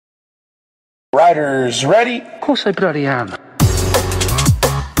Riders ready? Of course I bloody am.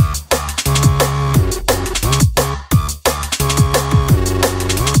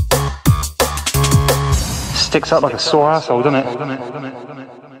 Sticks up like a sore asshole, doesn't it?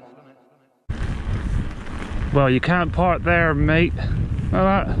 Well, you can't park there, mate. Like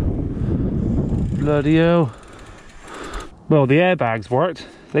that. Bloody hell. Well, the airbags worked.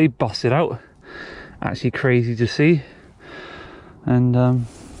 They busted out. Actually crazy to see. And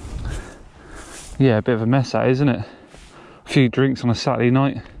yeah, a bit of a mess that is, isn't it? A few drinks on a Saturday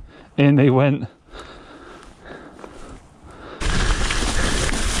night. In they went.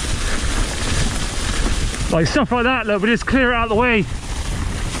 Like stuff like that, look, we just clear it out of the way.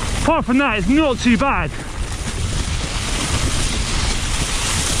 Apart from that, it's not too bad.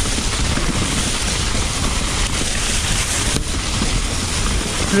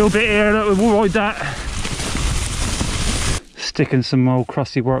 A little bit here, look, we'll avoid that. Sticking some old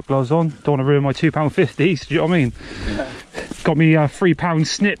crusty work gloves on. Don't want to ruin my £2.50, do you know what I mean? Yeah. Got me £3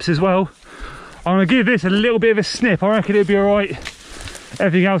 snips as well. I'm going to give this a little bit of a snip. I reckon it'll be alright.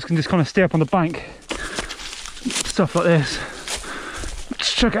 Everything else can just kind of stay up on the bank. Stuff like this.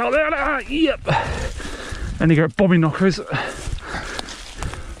 Let's check out there. Yep. And you get bombing knockers. To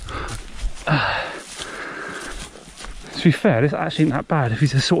be fair, this actually ain't that bad if you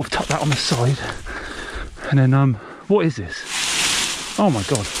just sort of tuck that on the side. And then, what is this? Oh my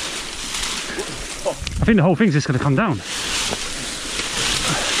god. I think the whole thing's just going to come down.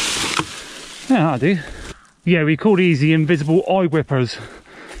 Yeah, that'll do. Yeah, we call these the invisible eye whippers.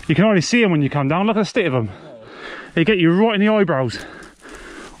 You can already see them when you come down. Look at the state of them. They get you right in the eyebrows.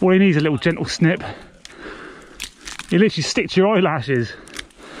 All you need is a little gentle snip. You literally stick to your eyelashes.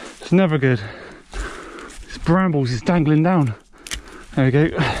 It's never good. This brambles is dangling down. There we go.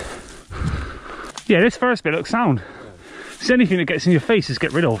 Yeah, this first bit looks sound. It's anything that gets in your face, just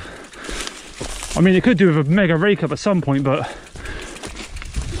get rid of. I mean, it could do with a mega rake up at some point, but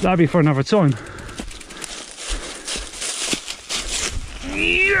that'd be for another time.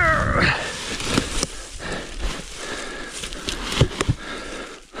 Yeah.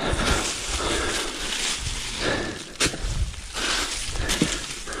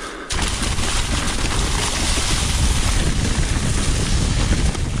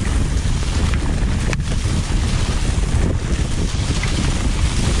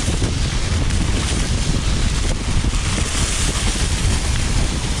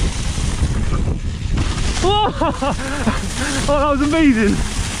 Oh, that was amazing.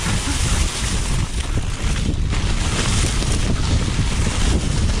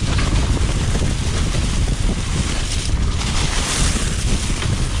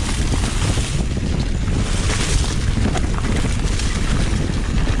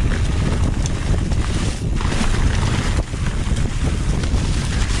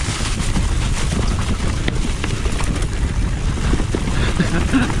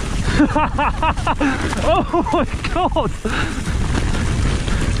 Oh my god!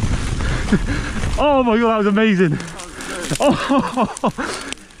 Oh my god, that was amazing! Oh,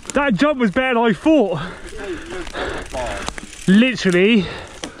 that jump was better than I thought. Literally,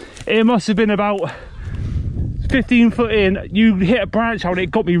 it must have been about 15 foot in. You hit a branch out and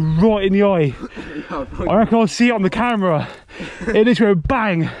it got me right in the eye. I reckon I'll see it on the camera. It literally went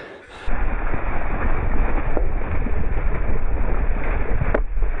bang.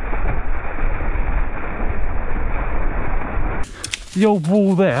 The old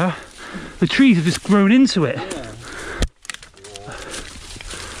wall there, the trees have just grown into it. Yeah.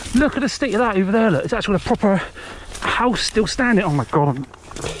 Look at the state of that over there, look. It's actually a proper house still standing. Oh my god, I'm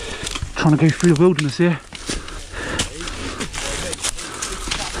trying to go through the wilderness here.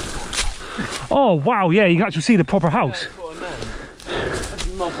 Oh wow, yeah, you can actually see the proper house. That's what I meant. That's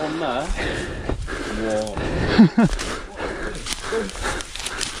a knob on there.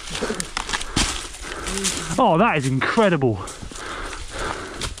 Oh, that is incredible.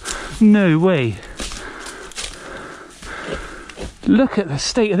 No way. Look at the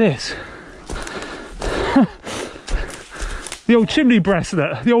state of this. The old chimney breast,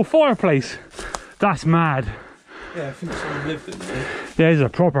 the old fireplace. That's mad. Yeah, I think someone lived in there. Yeah, it's a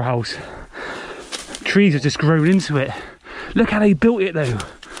proper house. Trees have just grown into it. Look how they built it though.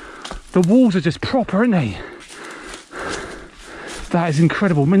 The walls are just proper, aren't they? That is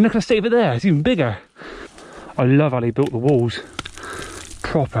incredible. I mean, look at the state of it there. It's even bigger. I love how they built the walls.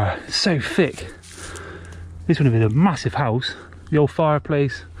 Proper, so thick. This would have been a massive house. The old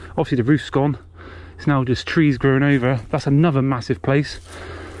fireplace. Obviously the roof's gone. It's now just trees growing over. That's another massive place.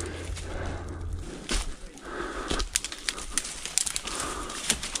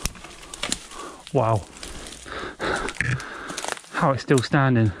 Wow. How it's still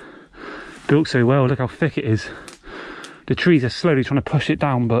standing. built so well. Look how thick it is. The trees are slowly trying to push it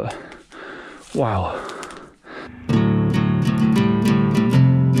down, but wow.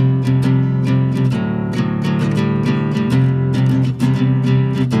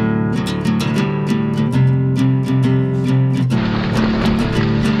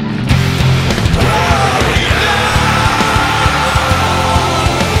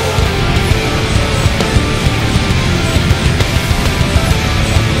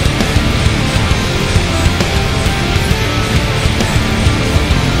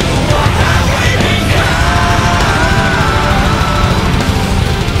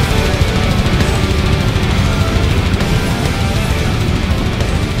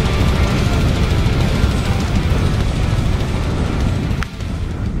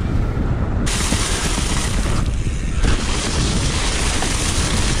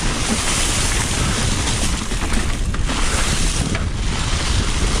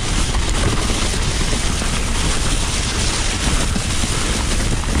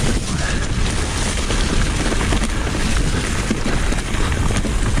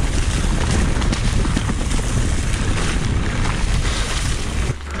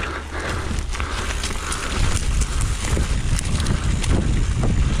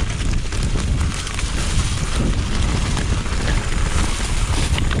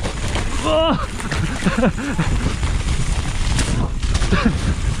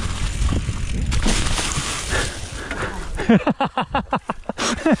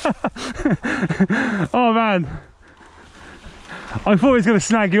 Oh man, I thought he was going to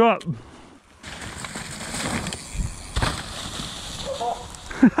snag you up.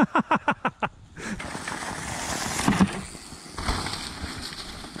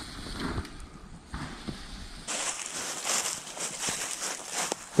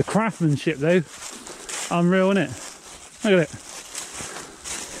 The craftsmanship though, unreal, isn't it? Look at it.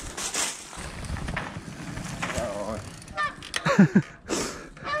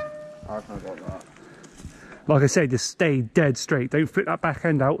 Like I said, just stay dead straight. Don't flip that back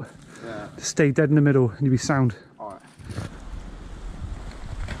end out. Yeah. Just stay dead in the middle and you'll be sound. All right.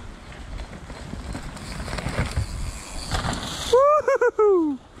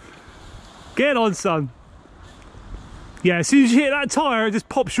 Woo-hoo-hoo! Get on, son. Yeah, as soon as you hit that tyre, it just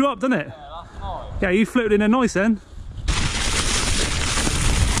pops you up, doesn't it? Yeah, that's nice. Yeah, you floated in there nice then.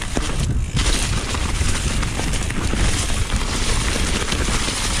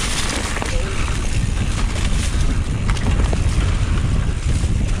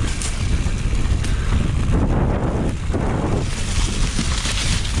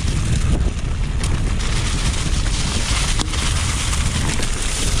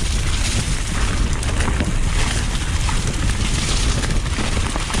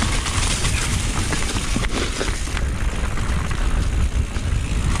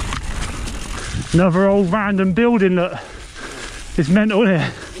 Another old random building that is mental, isn't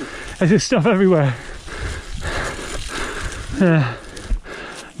it? There's just stuff everywhere. Yeah,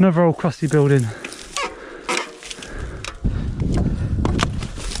 another old crusty building.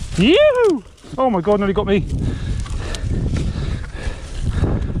 Yoo! Oh my god, nearly got me.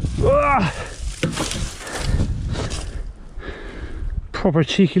 Ah! Proper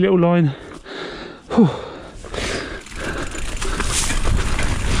cheeky little line. Whew.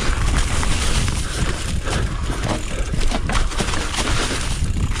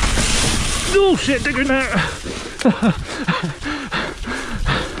 Oh shit, dig in there!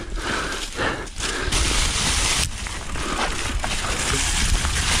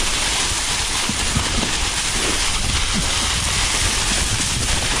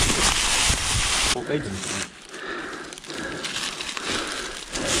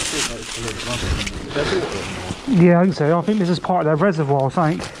 Yeah, I think so. I think this is part of their reservoir, I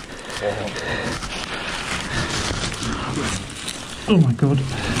think. Oh my god.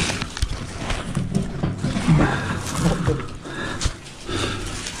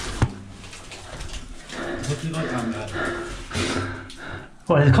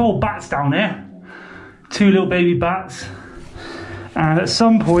 Well, there's a couple of bats down there, 2 little baby bats, and at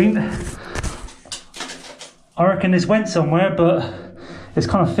some point I reckon this went somewhere, but it's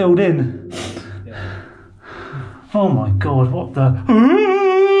kind of filled in. Yeah. Oh my god, what the...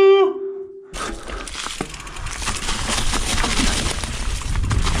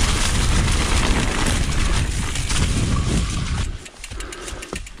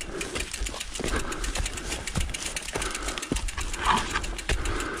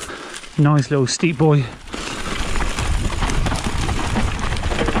 Nice little steep boy.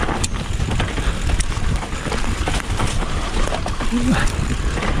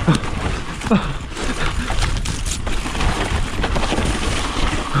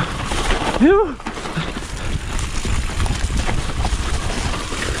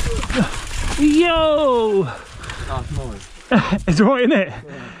 Yo! That's nice. It's right, isn't it? Yeah.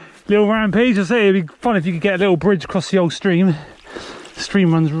 Little rampage. I say it'd be fun if you could get a little bridge across the old stream. The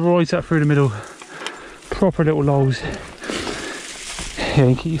stream runs right up through the middle. Proper little lows. Yeah,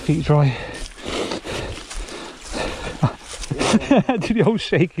 and keep your feet dry. Do the old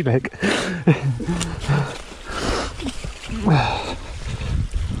shaky leg.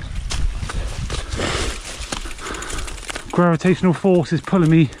 Gravitational force is pulling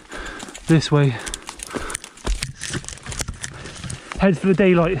me this way. Head for the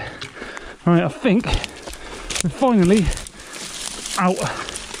daylight. Right, I think we're finally out.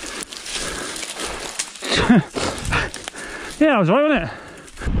 Yeah, I was right, wasn't it?